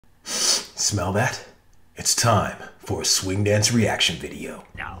Smell that? It's time for a swing dance reaction video.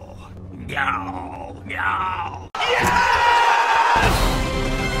 No. No. No.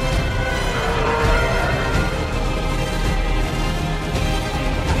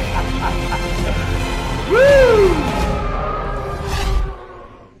 Woo!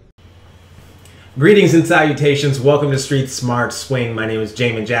 Greetings and salutations. Welcome to Street Smart Swing. My name is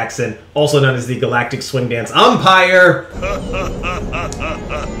Jamin Jackson, also known as the Galactic Swing Dance Umpire.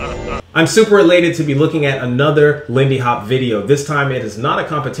 I'm super elated to be looking at another Lindy Hop video. This time it is not a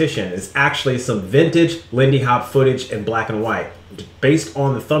competition. It's actually some vintage Lindy Hop footage in black and white. Based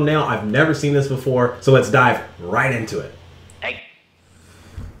on the thumbnail, I've never seen this before, so let's dive right into it. Hey.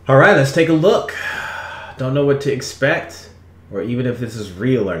 All right, let's take a look. Don't know what to expect, or even if this is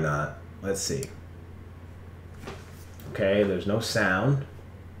real or not. Let's see. Okay, there's no sound.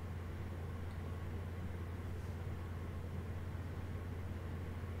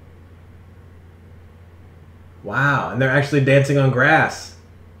 Wow, and they're actually dancing on grass.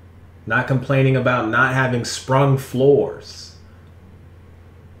 Not complaining about not having sprung floors.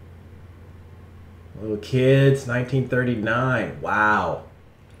 Little kids, 1939. Wow.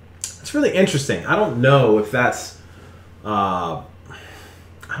 It's really interesting. I don't know if that's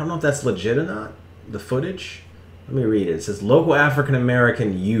legit or not, the footage. Let me read it. It says, local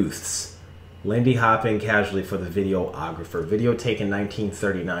African-American youths Lindy hopping casually for the videographer. Video taken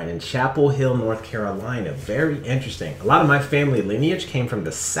 1939 in Chapel Hill, North Carolina. Very interesting. A lot of my family lineage came from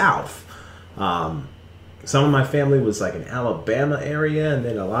the South. Some of my family was like in Alabama area, and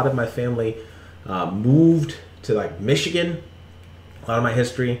then a lot of my family moved to like Michigan. A lot of my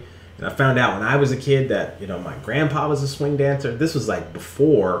history. And I found out when I was a kid that, you know, my grandpa was a swing dancer. This was like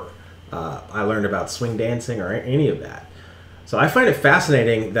before I learned about swing dancing or any of that. So I find it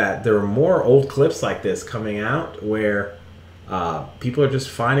fascinating that there are more old clips like this coming out where people are just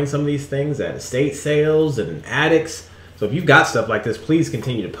finding some of these things at estate sales and in attics. So if you've got stuff like this, please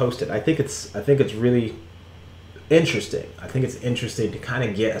continue to post it. I think it's really interesting. I think it's interesting to kind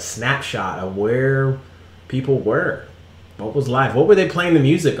of get a snapshot of where people were. What was life? What were they playing the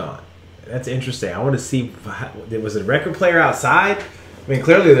music on? That's interesting. I want to see, was it a record player outside? I mean,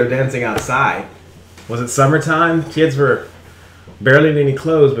 clearly they're dancing outside. Was it summertime? Kids were barely in any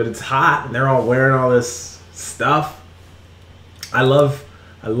clothes, but it's hot and they're all wearing all this stuff. I love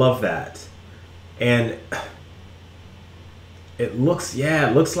that. And it looks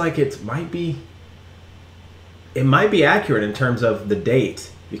like it might be accurate in terms of the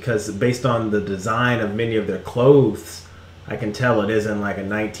date, because based on the design of many of their clothes, I can tell it isn't like a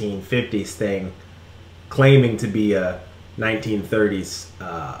 1950s thing claiming to be a 1930s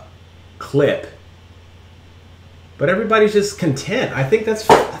clip. But everybody's just content. I think that's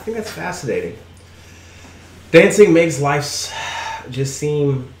fascinating. Dancing makes life just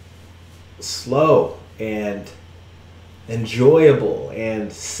seem slow and enjoyable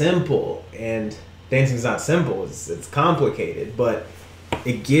and simple. And dancing's not simple. It's complicated, but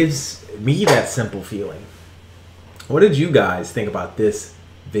it gives me that simple feeling. What did you guys think about this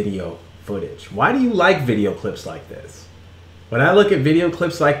video footage? Why do you like video clips like this? When I look at video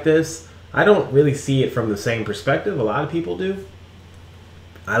clips like this, I don't really see it from the same perspective a lot of people do.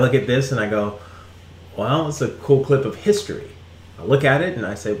 I look at this and I go, well, it's a cool clip of history. I look at it and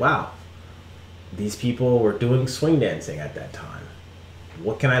I say, wow, these people were doing swing dancing at that time.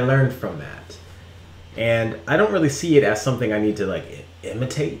 What can I learn from that? And I don't really see it as something I need to like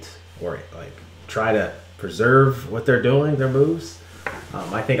imitate or like try to preserve what they're doing, their moves.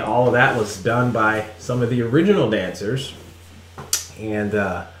 I think all of that was done by some of the original dancers and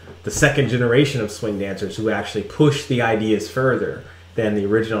the second generation of swing dancers who actually pushed the ideas further than the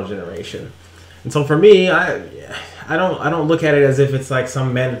original generation. And so for me, I don't look at it as if it's like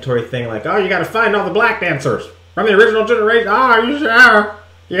some mandatory thing like, oh, you got to find all the black dancers from the original generation. Oh, are you sure?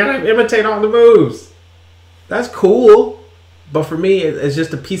 You got to imitate all the moves. That's cool. But for me, it's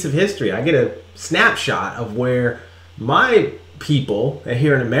just a piece of history. I get a snapshot of where my people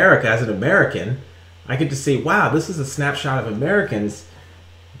here in America, as an American, I get to see, wow, this is a snapshot of Americans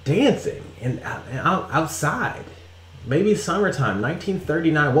dancing and outside. Maybe summertime,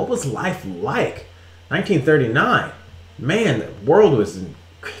 1939. What was life like? 1939. Man, the world was in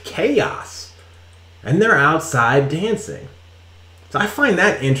chaos. And they're outside dancing. So I find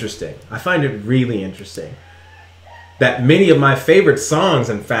that interesting. I find it really interesting that many of my favorite songs,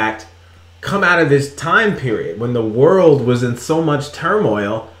 in fact, come out of this time period when the world was in so much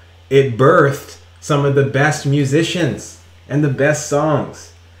turmoil. It birthed some of the best musicians and the best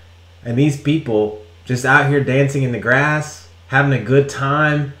songs. And these people just out here dancing in the grass, having a good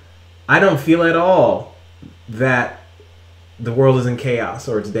time. I don't feel at all that the world is in chaos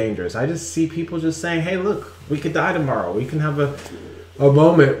or it's dangerous. I just see people just saying, hey, look, we could die tomorrow. We can have a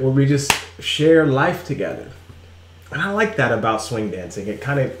moment where we just share life together. And I like that about swing dancing. It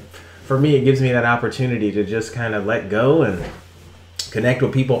kind of, for me, it gives me that opportunity to just kind of let go and connect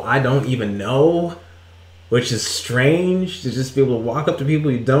with people I don't even know, which is strange, to just be able to walk up to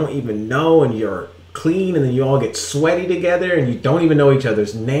people you don't even know and you're clean, and then you all get sweaty together and you don't even know each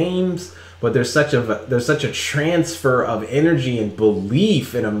other's names. But there's such a transfer of energy and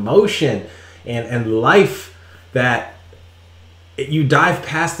belief and emotion and life that you dive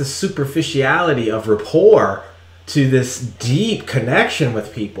past the superficiality of rapport to this deep connection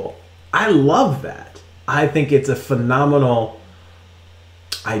with people. I love that. I think it's a phenomenal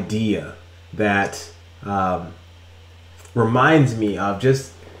idea that reminds me of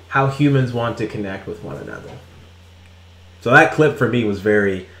just how humans want to connect with one another. So that clip for me was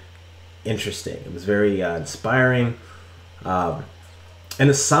very interesting. It was very inspiring in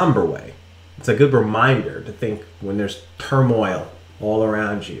a somber way. It's a good reminder to think when there's turmoil all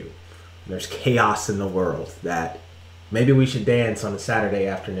around you, there's chaos in the world, that maybe we should dance on a Saturday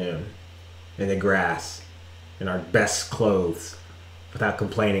afternoon in the grass in our best clothes without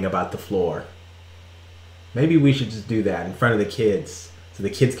complaining about the floor. Maybe we should just do that in front of the kids so the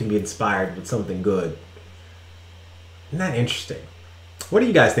kids can be inspired with something good. Isn't that interesting? What do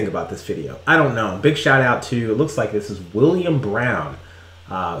you guys think about this video? I don't know. Big shout out to, it looks like this is William Brown,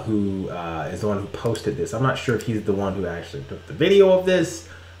 who is the one who posted this. I'm not sure if he's the one who actually took the video of this.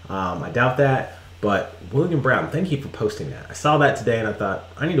 I doubt that. But William Brown, thank you for posting that. I saw that today and I thought,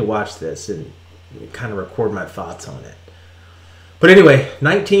 I need to watch this and kind of record my thoughts on it. But anyway,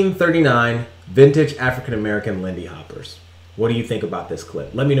 1939 vintage African-American Lindy Hoppers. What do you think about this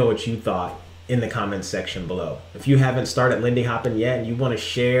clip? Let me know what you thought in the comments section below. If you haven't started Lindy hopping yet and you want to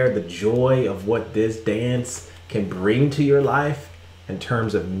share the joy of what this dance can bring to your life in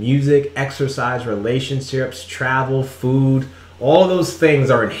terms of music, exercise, relationships, travel, food, all of those things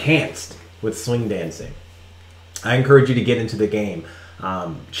are enhanced with swing dancing. I encourage you to get into the game.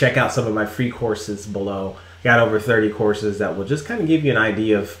 Check out some of my free courses below. Got over 30 courses that will just kind of give you an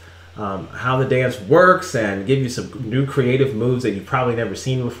idea of how the dance works and give you some new creative moves that you've probably never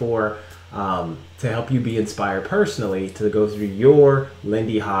seen before, to help you be inspired personally to go through your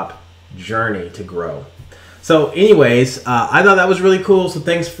Lindy Hop journey to grow. So anyways, I thought that was really cool. So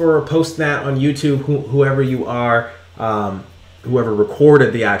thanks for posting that on YouTube, whoever you are, whoever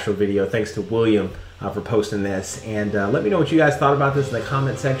recorded the actual video. Thanks to William for posting this. And let me know what you guys thought about this in the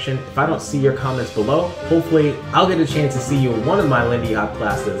comment section. If I don't see your comments below, hopefully I'll get a chance to see you in one of my Lindy Hop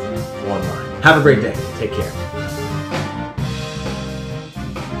classes online. Have a great day. Take care.